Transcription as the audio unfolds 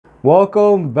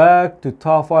Welcome back to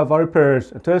Top 5 Auto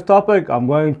Repairs. In today's topic, I'm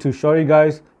going to show you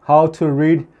guys how to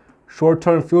read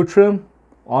short-term field trim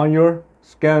on your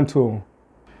scan tool.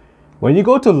 When you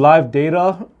go to live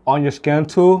data on your scan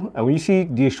tool and when you see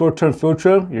the short-term field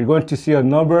trim, you're going to see a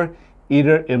number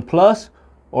either in plus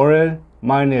or in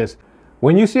minus.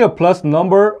 When you see a plus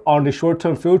number on the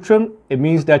short-term field trim, it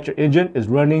means that your engine is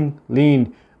running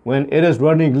lean. When it is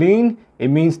running lean, it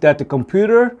means that the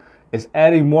computer is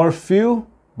adding more fuel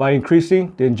by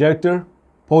increasing the injector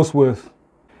post width.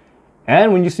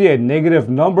 And when you see a negative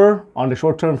number on the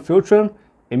short-term field trim,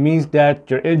 it means that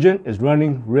your engine is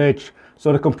running rich.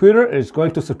 So the computer is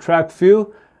going to subtract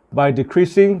fuel by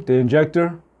decreasing the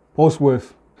injector post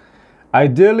width.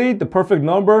 Ideally, the perfect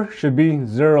number should be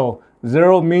 0.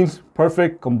 0 means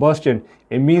perfect combustion.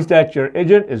 It means that your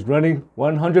engine is running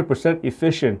 100%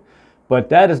 efficient. But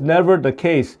that is never the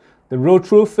case. The real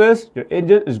truth is your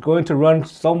engine is going to run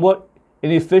somewhat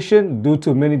inefficient due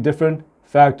to many different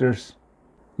factors.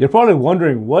 You're probably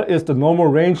wondering, what is the normal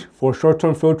range for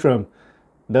short-term field trim?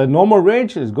 The normal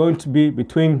range is going to be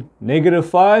between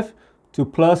 -5 to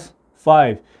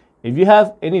 +5. If you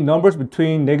have any numbers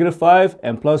between -5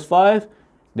 and +5,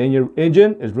 then your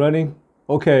engine is running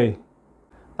okay.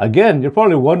 Again, you're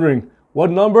probably wondering,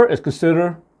 what number is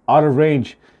considered out of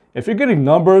range? If you're getting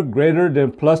number greater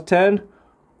than +10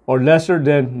 or lesser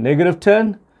than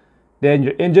 -10, then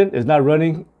your engine is not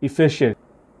running efficient.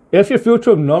 If your field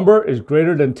trim number is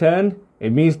greater than 10,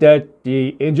 it means that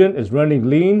the engine is running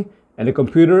lean and the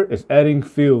computer is adding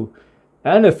fuel.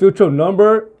 And if field trim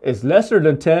number is lesser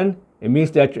than 10, it means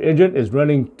that your engine is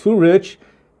running too rich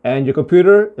and your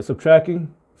computer is subtracting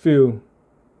fuel.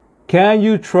 Can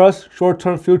you trust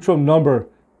short-term field trim number?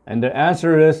 And the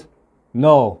answer is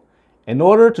no. In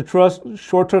order to trust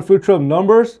short-term field trim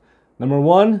numbers, number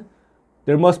one,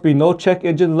 there must be no check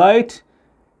engine light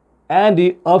and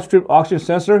the upstream oxygen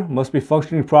sensor must be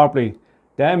functioning properly.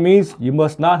 That means you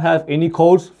must not have any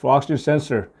codes for oxygen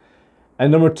sensor.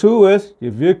 And number two is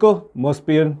your vehicle must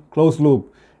be in closed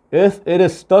loop. If it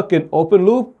is stuck in open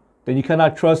loop, then you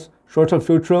cannot trust short-term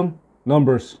field trim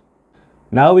numbers.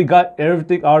 Now we got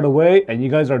everything out of the way and you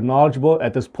guys are knowledgeable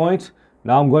at this point.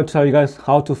 Now I'm going to tell you guys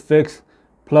how to fix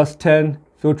 +10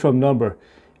 field trim number.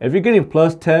 If you're getting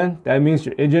 +10, that means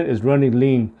your engine is running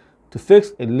lean. To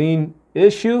fix a lean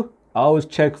issue, I always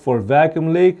check for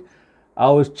vacuum leak. I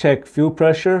always check fuel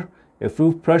pressure. If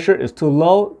fuel pressure is too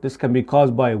low, this can be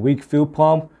caused by a weak fuel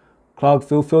pump, clogged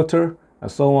fuel filter,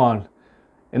 and so on.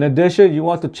 In addition, you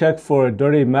want to check for a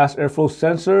dirty mass airflow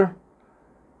sensor,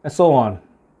 and so on.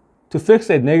 To fix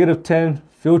a -10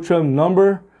 field trim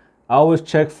number, I always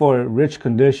check for rich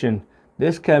condition.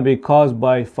 This can be caused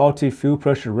by faulty fuel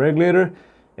pressure regulator.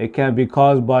 It can be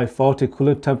caused by faulty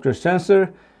coolant temperature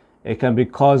sensor. It can be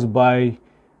caused by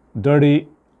dirty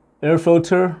air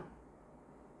filter,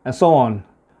 and so on.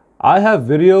 I have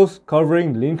videos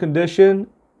covering lean condition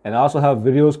and I also have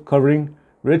videos covering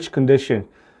rich condition.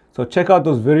 So check out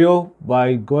those videos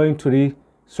by going to the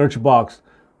search box.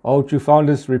 I hope you found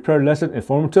this repair lesson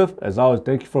informative. As always,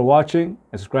 thank you for watching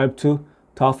and subscribe to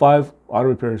Top 5 Auto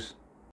Repairs.